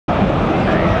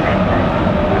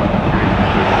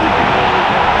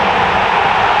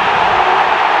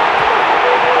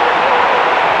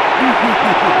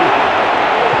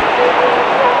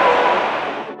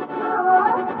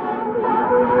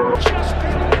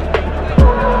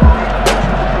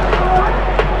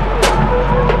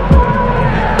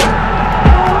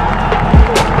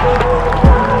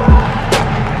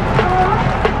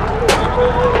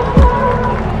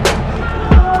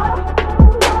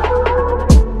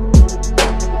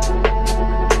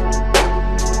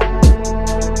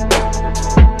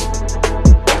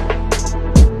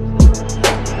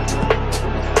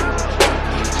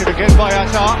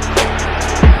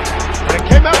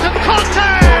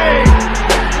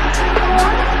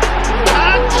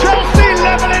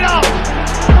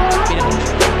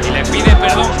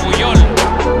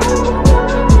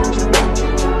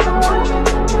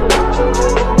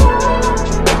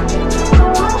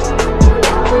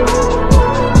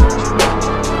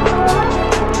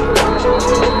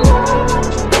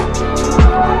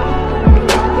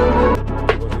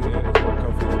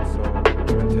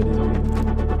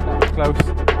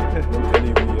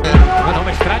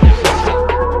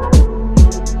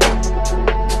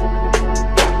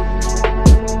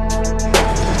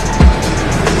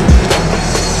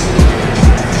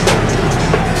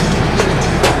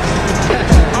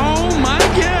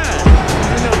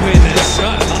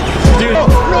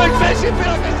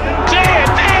Dear,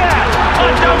 dear, I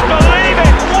don't believe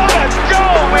it. What a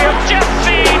goal we have just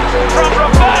seen from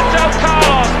Roberto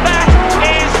Carlos. That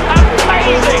is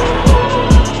amazing.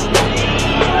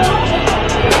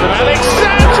 From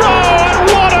Alexandro, and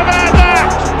what about that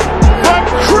from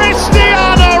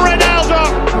Cristiano Ronaldo?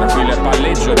 Tranquillo il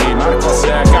palleggio di Marcos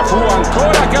Cafu,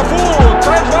 ancora Cafu,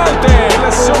 3 volte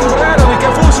il sombrero di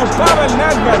Cafu su Pavel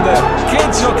Nedved. Che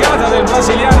giocata del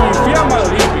brasiliano in fiamma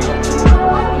all'Olimpico.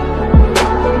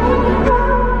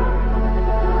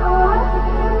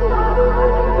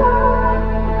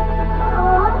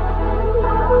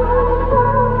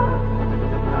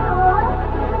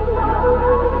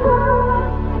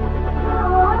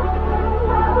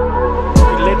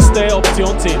 Letzte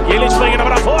Option ziehen. Jelic bringen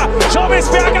aber davor.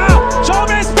 Schobisberger!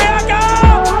 Schobisberger!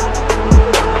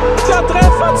 Der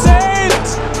Treffer zählt!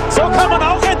 So kann man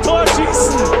auch ein Tor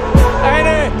schießen.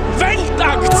 Eine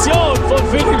Weltaktion von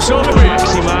Philipp Schobisberger.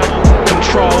 Maximan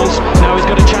controls. Now he's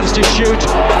got a chance to shoot.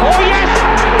 Oh yes!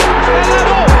 They're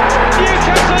level!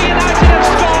 Newcastle United have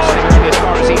scored! As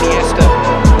far as Iniesta.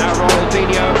 Now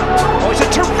Ronaldinho. Oh, it's a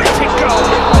terrific goal!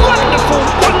 Wonderful,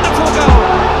 wonderful goal!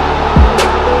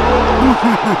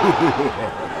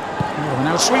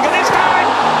 Now swing on his time,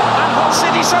 and Hull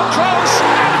City so close,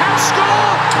 and have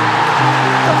scored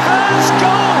the first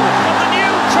goal of the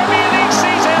new Premier League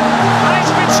season, and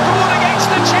it's been scored against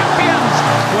the champions.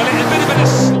 Well, it had been a bit of...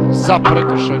 Za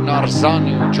prekršaj na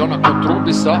Arzaniju, Johna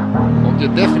Kotrubisa, ovdje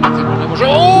definitivno ne može...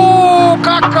 Uuuu,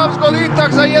 kakav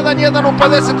zgoditak za 1-1 u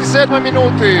 57.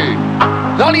 minuti!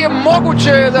 Da li je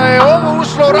moguće da je ovo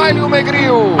ušlo Riley u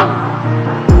Megriju?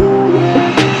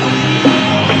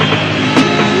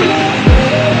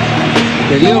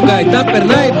 Τελείω Γκαϊτά,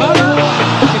 περνάει μπάλα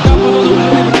και κάπου εδώ το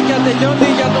βλέπουμε βρακιά τελειώνει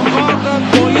για τον Κόρτα.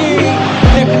 Πολύ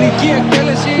τεχνική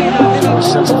εκτέλεση.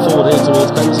 Centre forward here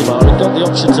towards Benzema. He got the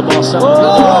option to Marcelo.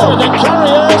 Oh, the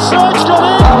carrier, Serge got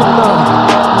in.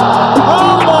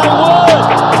 Oh my word!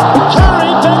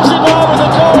 Carry Benzema with a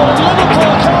goal and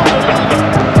Liverpool can't.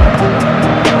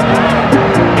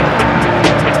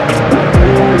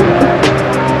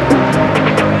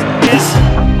 Yes.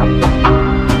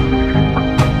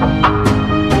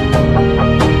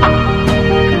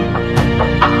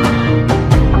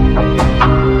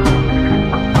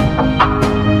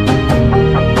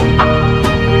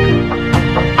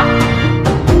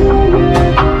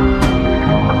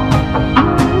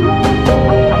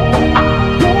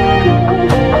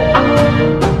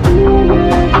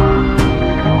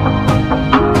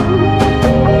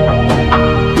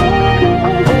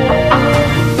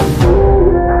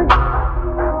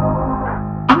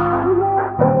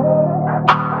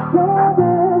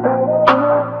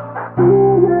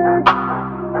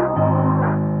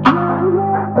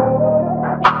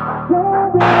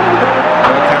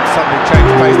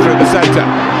 Through the centre,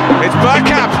 it's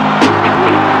Bergkamp.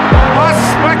 That's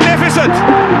magnificent.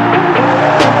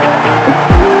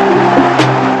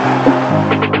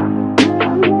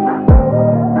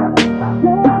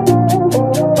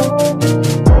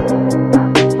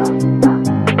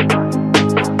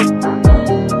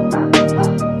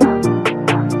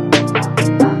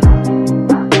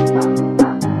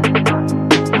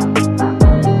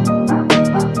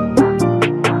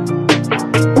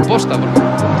 Posta vrlo.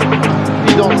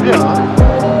 Il danse bien, hein.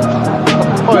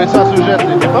 Oh, et ça se jette.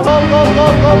 Gol, gol,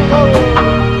 gol, gol, gol.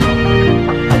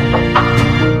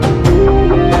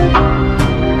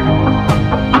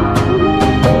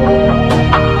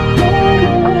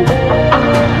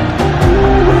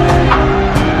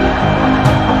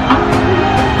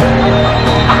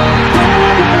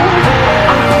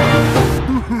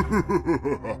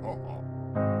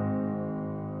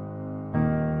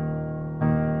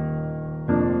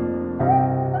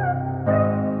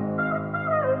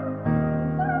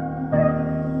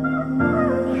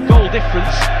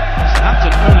 Difference.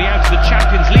 Southampton only out of the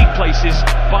Champions League places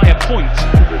by a point.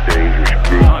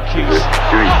 Marquis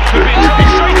could be in trouble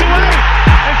straight away.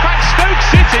 In fact, Stoke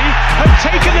City have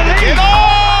taken the lead.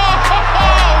 Oh,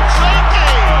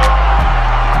 Zeki!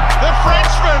 The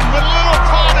Frenchman with a little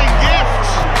parting gift.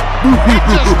 It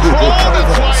just crawled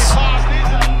its way past his...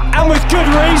 And with good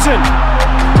reason.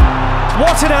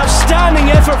 What an outstanding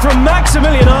effort from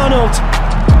Maximilian Arnold.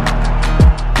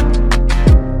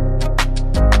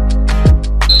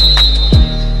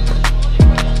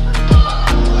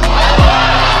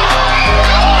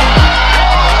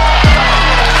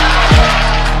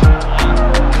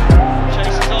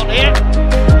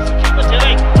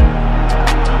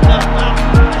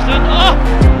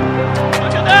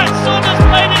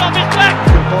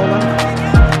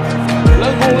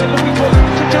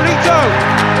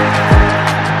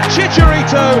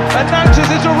 Chicharito announces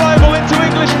his arrival into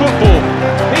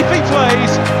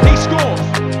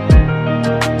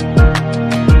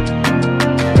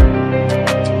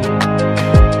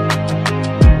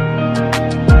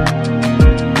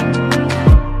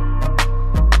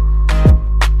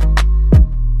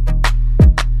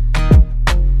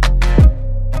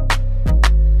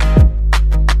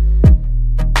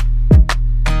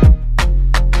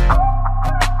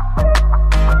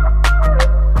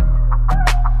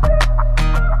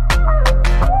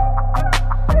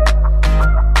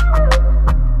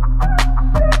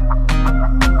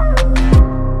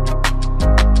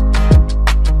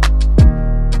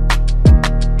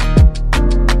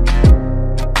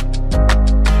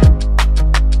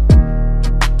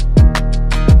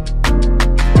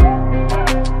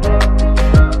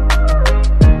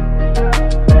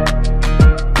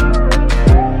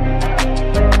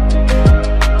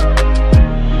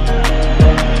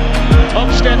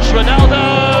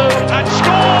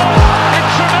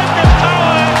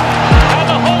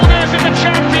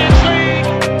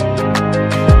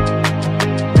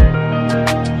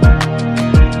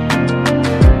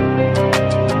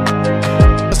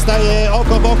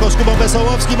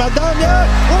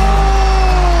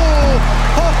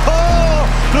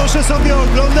Proszę sobie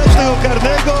oglądać tego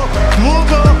karnego,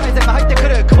 długo. 回線が入ってく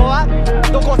る久保は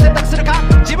どこを選択するか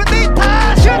自分でいっ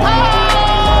たシュート